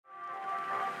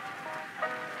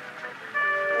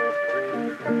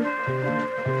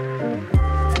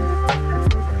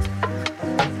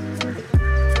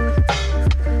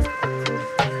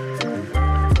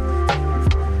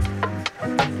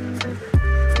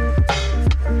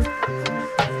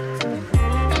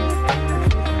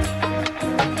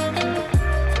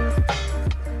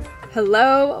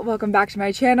Hello, welcome back to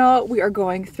my channel. We are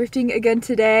going thrifting again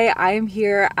today. I am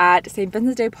here at St.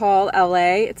 Vincent de Paul,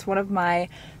 LA. It's one of my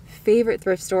favorite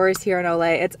thrift stores here in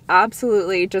LA. It's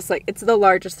absolutely just like, it's the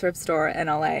largest thrift store in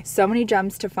LA. So many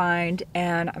gems to find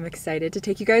and I'm excited to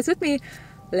take you guys with me.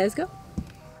 Let's go.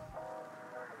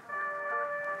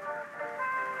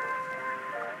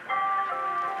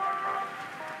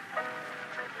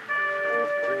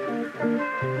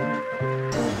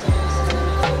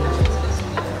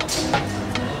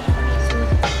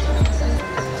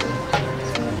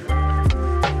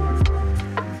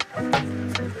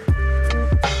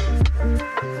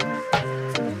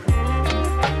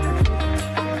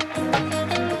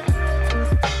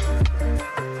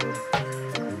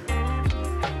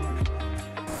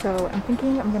 So I'm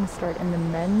thinking I'm going to start in the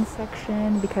men's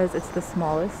section because it's the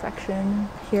smallest section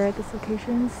here at this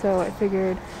location. So I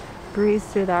figured breeze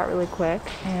through that really quick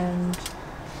and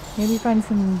maybe find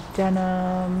some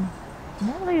denim. I'm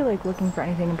not really like looking for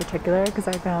anything in particular because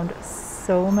I found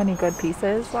so many good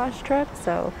pieces last trip.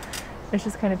 So it's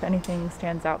just kind of anything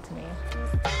stands out to me.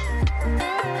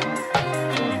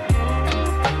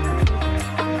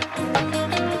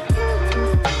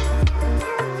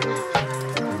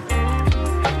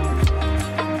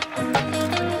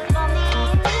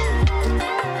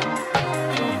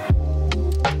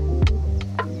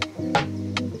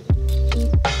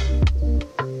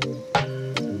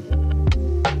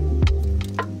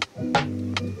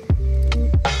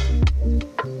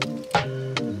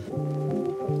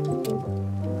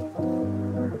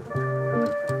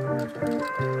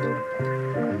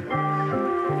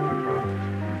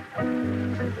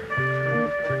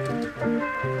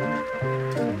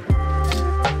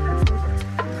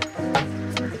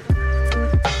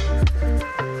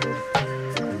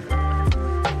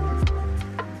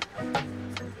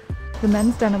 The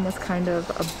men's denim was kind of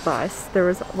a bust. There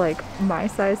was like, my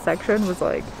size section was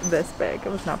like this big.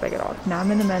 It was not big at all. Now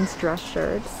I'm in the men's dress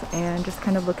shirts and just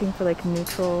kind of looking for like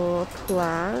neutral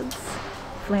plaids,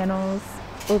 flannels,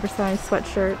 oversized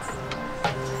sweatshirts.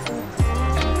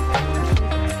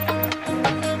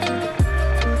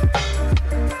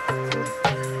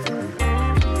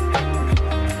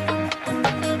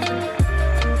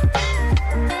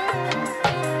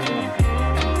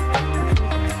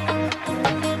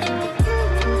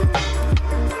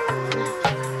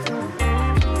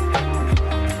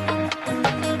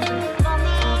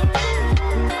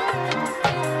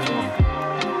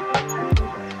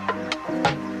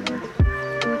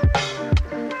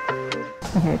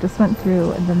 Okay, I just went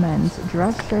through the men's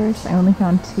dress shirts. I only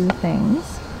found two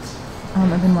things.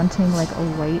 I've been wanting like a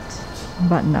white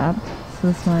button-up.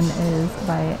 So this one is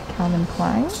by Calvin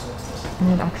Klein.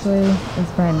 And it actually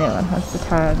is brand new. It has the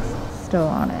tags still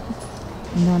on it.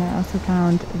 And then I also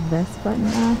found this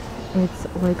button-up.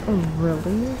 It's like a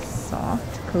really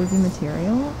soft, cozy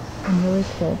material and really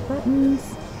cool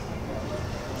buttons.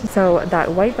 So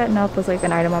that white button-up was like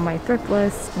an item on my thrift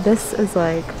list. This is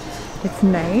like, it's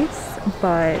nice,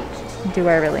 but do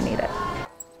I really need it?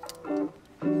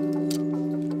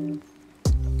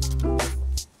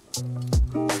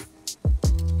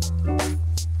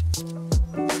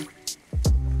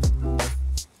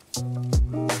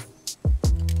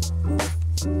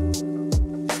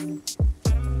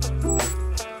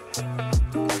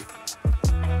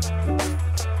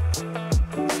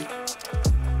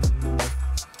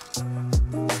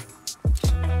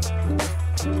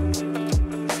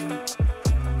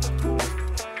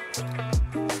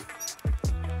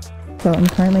 So I'm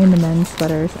currently in the men's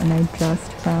sweaters and I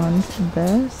just found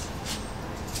this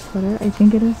sweater. I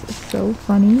think it is so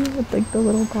funny with like the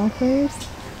little golfers,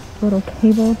 little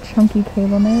cable, chunky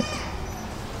cable knit.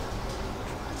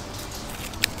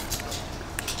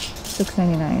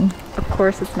 $6.99. Of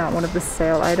course it's not one of the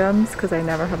sale items because I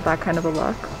never have that kind of a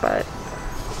look, but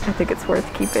I think it's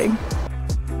worth keeping.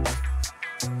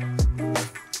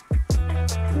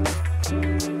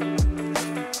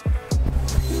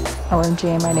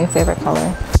 OMG, my new favorite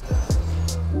color.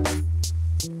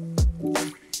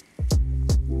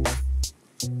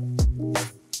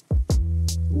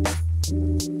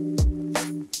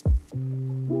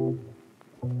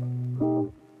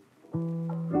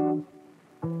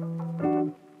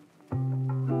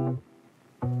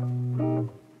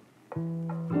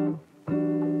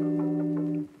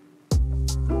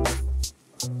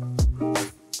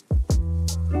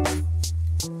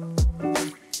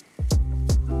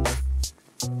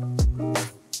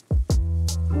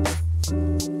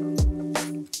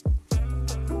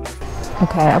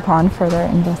 Okay, upon further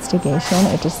investigation,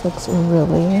 it just looks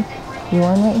really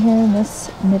worn right here in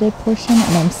this knitted portion,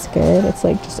 and I'm scared it's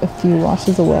like just a few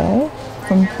washes away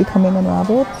from becoming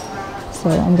unraveled. so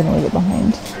I'm gonna leave it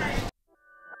behind.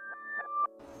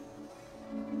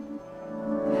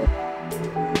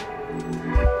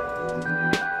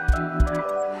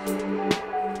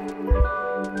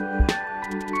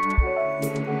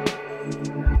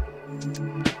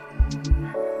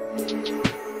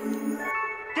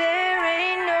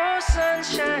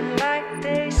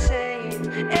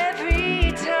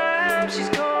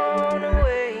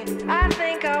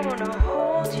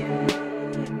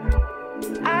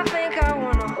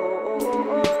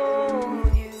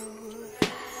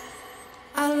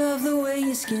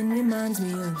 Skin reminds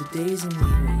me of the days when we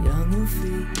were young and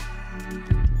free.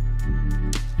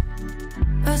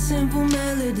 A simple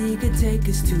melody could take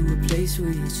us to a place where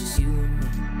it's just you and me.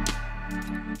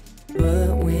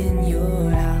 But when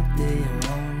you're out there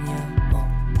on your own,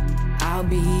 I'll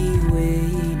be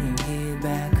waiting here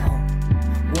back home,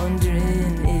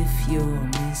 wondering if you're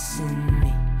missing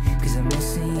me, 'cause I'm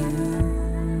missing you.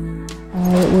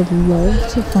 I would love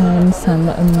to find some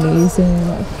amazing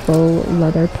faux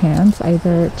leather pants,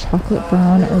 either chocolate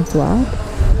brown or black.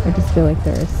 I just feel like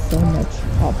there is so much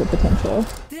profit potential.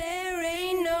 There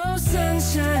ain't no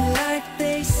sunshine like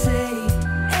they say.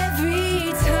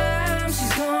 Every time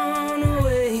she's gone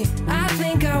away, I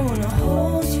think I wanna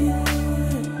hold you.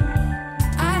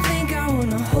 I think I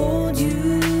wanna hold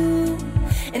you.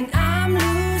 And I'm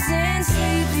losing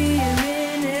sleep here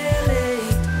in LA,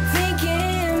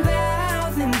 thinking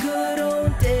about them good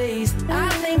old days. I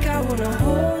think I wanna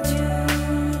hold you.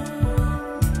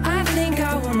 I think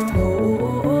I wanna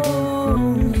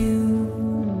hold you.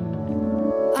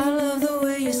 I love the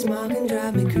way your smile can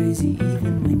drive me crazy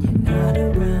even when you're not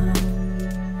around.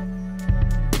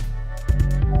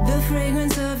 The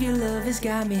fragrance of your love has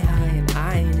got me high and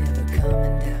I ain't ever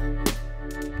coming down.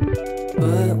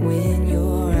 But when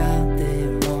you're out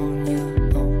there on your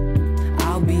own,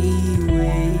 I'll be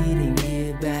waiting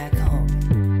here back home,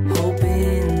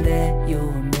 hoping that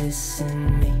you're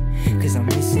missing me, 'cause I'm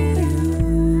missing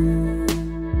you.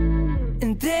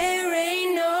 And there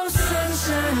ain't no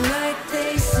sunshine like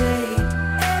they say.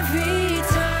 Every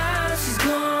time she's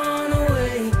gone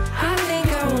away, I think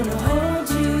I wanna hold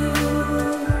you.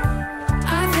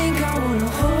 I think I wanna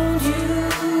hold you.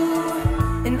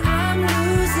 And I'm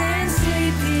losing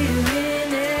sleep here in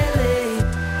LA,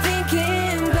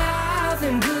 thinking about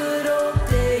them good old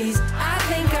days. I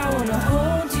think I wanna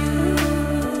hold you.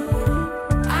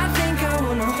 I think I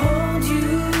wanna hold you.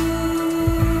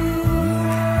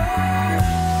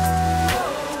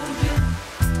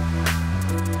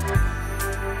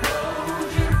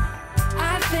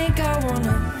 I think I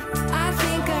wanna, I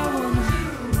think I wanna,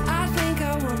 I think I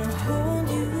wanna hold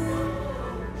you.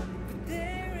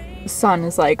 The sun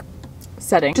is like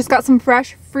setting. Just got some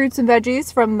fresh fruits and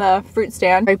veggies from the fruit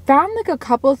stand. I found like a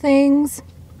couple things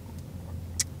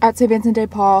at St. Vincent de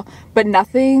Paul, but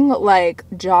nothing like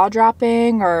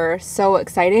jaw-dropping or so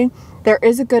exciting. There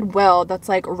is a Goodwill that's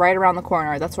like right around the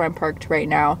corner. That's where I'm parked right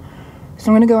now. So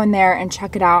I'm gonna go in there and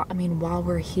check it out. I mean, while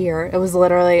we're here, it was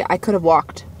literally, I could have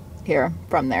walked here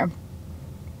from there,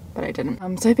 but I didn't.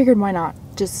 So I figured, why not?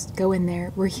 Just go in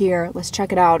there. We're here. Let's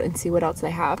check it out and see what else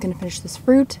they have. Gonna finish this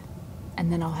fruit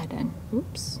and then I'll head in.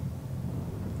 Oops.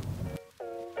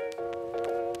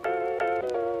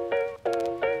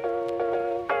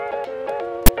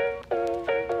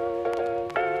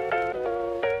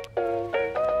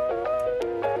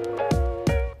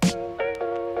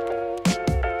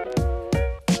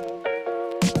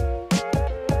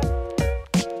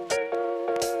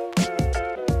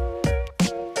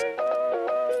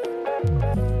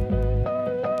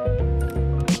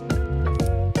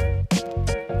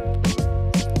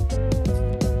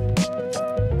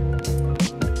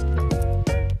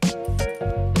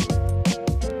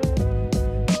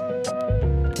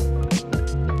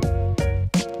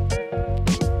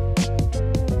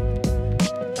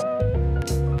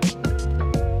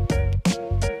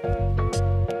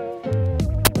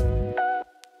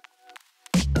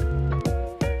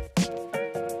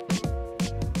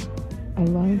 I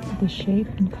love the shape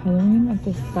and coloring of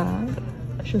this bag.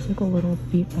 It's just like a little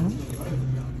beat bag.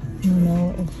 I don't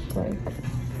know if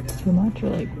like too much or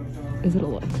like, is it a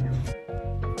look?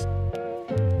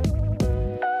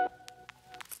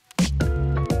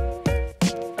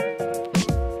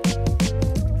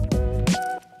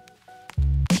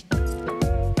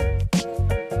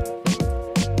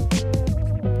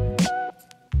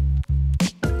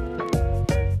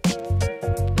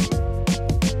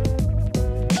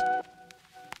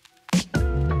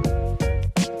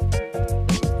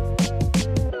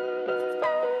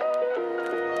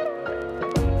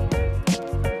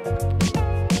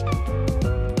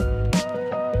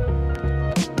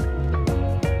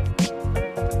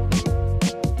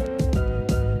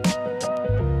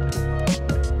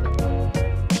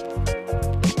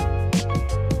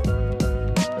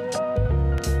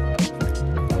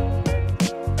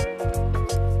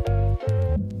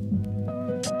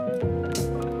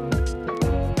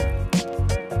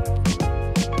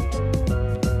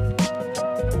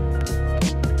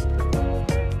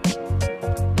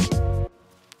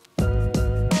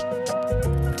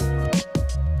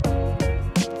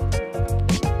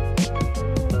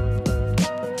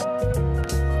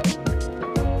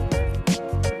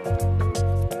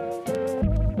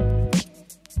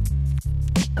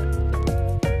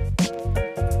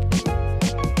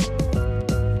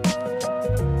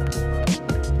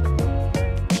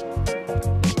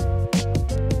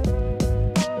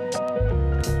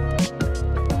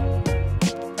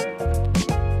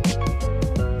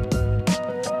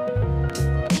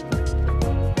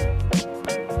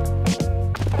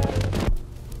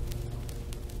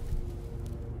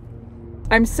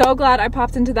 I'm so glad I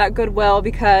popped into that Goodwill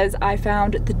because I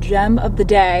found the gem of the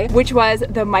day, which was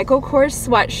the Michael Kors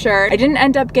sweatshirt. I didn't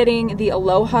end up getting the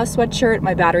Aloha sweatshirt.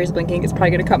 My battery's blinking. It's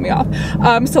probably gonna cut me off.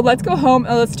 So let's go home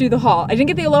and let's do the haul. I didn't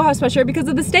get the Aloha sweatshirt because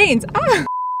of the stains. Ah!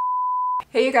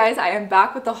 Hey you guys, I am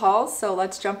back with the haul, so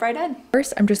let's jump right in.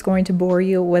 First, I'm just going to bore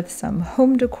you with some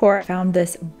home decor. I found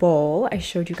this bowl. I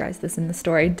showed you guys this in the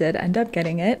store. I did end up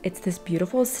getting it. It's this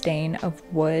beautiful stain of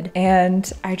wood,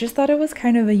 and I just thought it was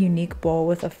kind of a unique bowl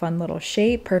with a fun little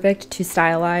shape. Perfect to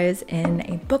stylize in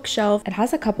a bookshelf. It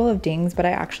has a couple of dings, but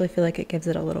I actually feel like it gives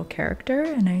it a little character,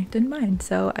 and I didn't mind,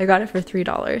 so I got it for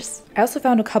 $3. I also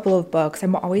found a couple of books.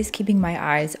 I'm always keeping my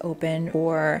eyes open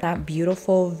for that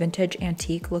beautiful vintage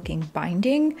antique looking binding.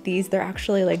 They're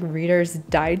actually like Reader's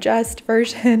Digest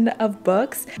version of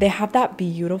books. They have that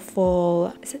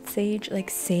beautiful, is it sage?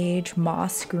 Like sage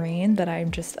moss green that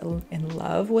I'm just in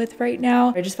love with right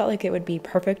now. I just felt like it would be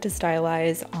perfect to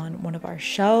stylize on one of our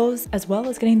shelves, as well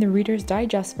as getting the Reader's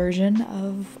Digest version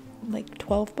of like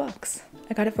 12 books.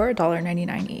 I got it for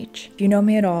 $1.99 each. If you know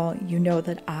me at all, you know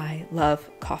that I love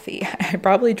coffee. I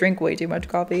probably drink way too much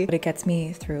coffee, but it gets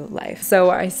me through life.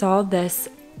 So I saw this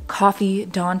Coffee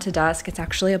Dawn to Dusk. It's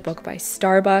actually a book by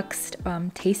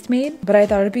Starbucks, Taste Made, but I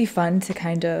thought it'd be fun to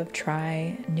kind of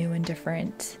try new and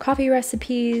different coffee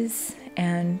recipes,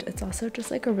 and it's also just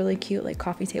like a really cute like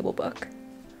coffee table book.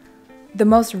 The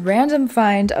most random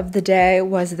find of the day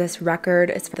was this record.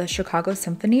 It's the Chicago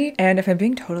Symphony, and if I'm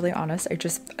being totally honest, I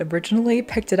just originally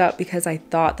picked it up because I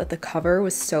thought that the cover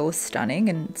was so stunning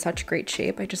and in such great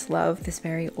shape. I just love this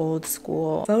very old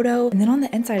school photo, and then on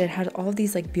the inside it had all of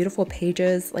these like beautiful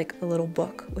pages, like a little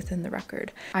book within the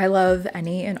record. I love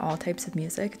any and all types of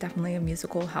music, definitely a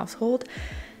musical household.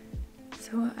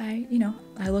 So I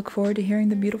look forward to hearing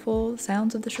the beautiful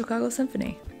sounds of the Chicago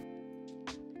Symphony.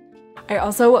 I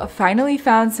also finally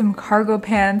found some cargo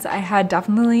pants. I had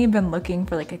definitely been looking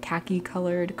for like a khaki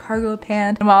colored cargo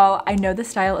pant. And while I know the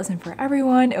style isn't for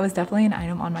everyone, it was definitely an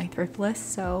item on my thrift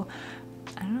list. So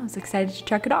I don't know, I was excited to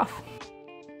check it off.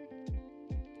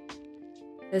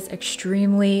 This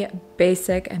extremely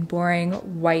basic and boring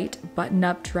white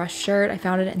button-up dress shirt. I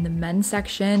found it in the men's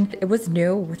section. It was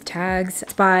new with tags.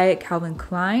 It's by Calvin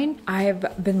Klein.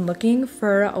 I've been looking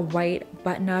for a white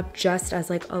button-up just as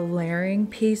like a layering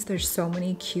piece. There's so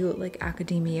many cute like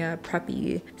academia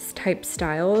preppy type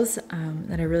styles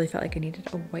that I really felt like I needed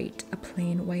a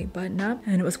plain white button-up,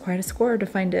 and it was quite a score to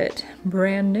find it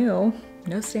brand new,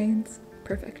 no stains,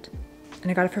 perfect.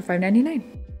 And I got it for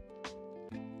 $5.99.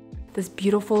 This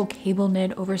beautiful cable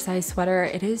knit oversized sweater.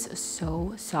 It is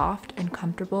so soft and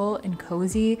comfortable and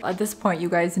cozy. At this point, you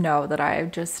guys know that I'm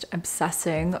just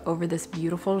obsessing over this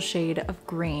beautiful shade of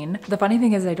green. The funny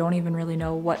thing is I don't even really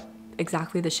know what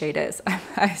exactly the shade is.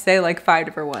 I say like 5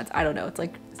 different ones. I don't know. It's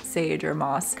like sage or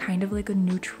moss, kind of like a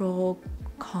neutral,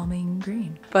 calming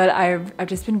green. But I've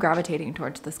just been gravitating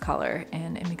towards this color,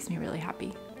 and it makes me really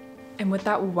happy. And with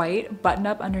that white button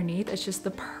up underneath, it's just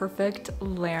the perfect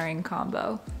layering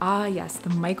combo. Ah yes, the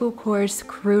Michael Kors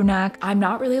crew neck. I'm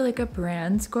not really like a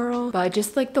brands girl, but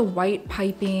just like the white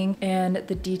piping and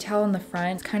the detail in the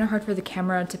front, it's kind of hard for the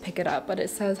camera to pick it up, but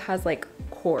it has like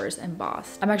Kors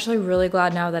embossed. I'm actually really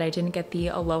glad now that I didn't get the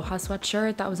Aloha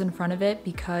sweatshirt that was in front of it,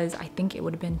 because I think it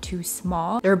would have been too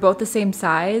small. They were both the same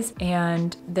size,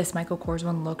 and this Michael Kors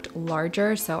one looked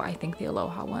larger, so I think the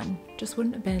Aloha one just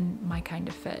wouldn't have been my kind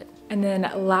of fit. And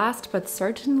then last but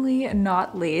certainly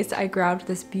not least, I grabbed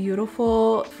this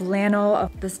beautiful flannel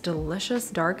of this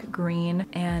delicious dark green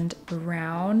and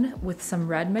brown with some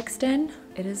red mixed in.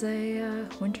 It is a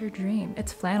winter dream.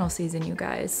 It's flannel season, you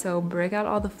guys, so break out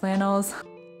all the flannels.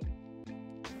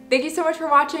 Thank you so much for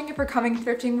watching and for coming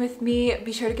thrifting with me.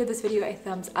 Be sure to give this video a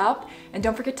thumbs up, and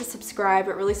don't forget to subscribe.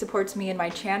 It really supports me and my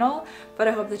channel. But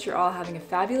I hope that you're all having a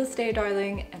fabulous day,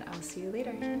 darling, and I'll see you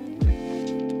later.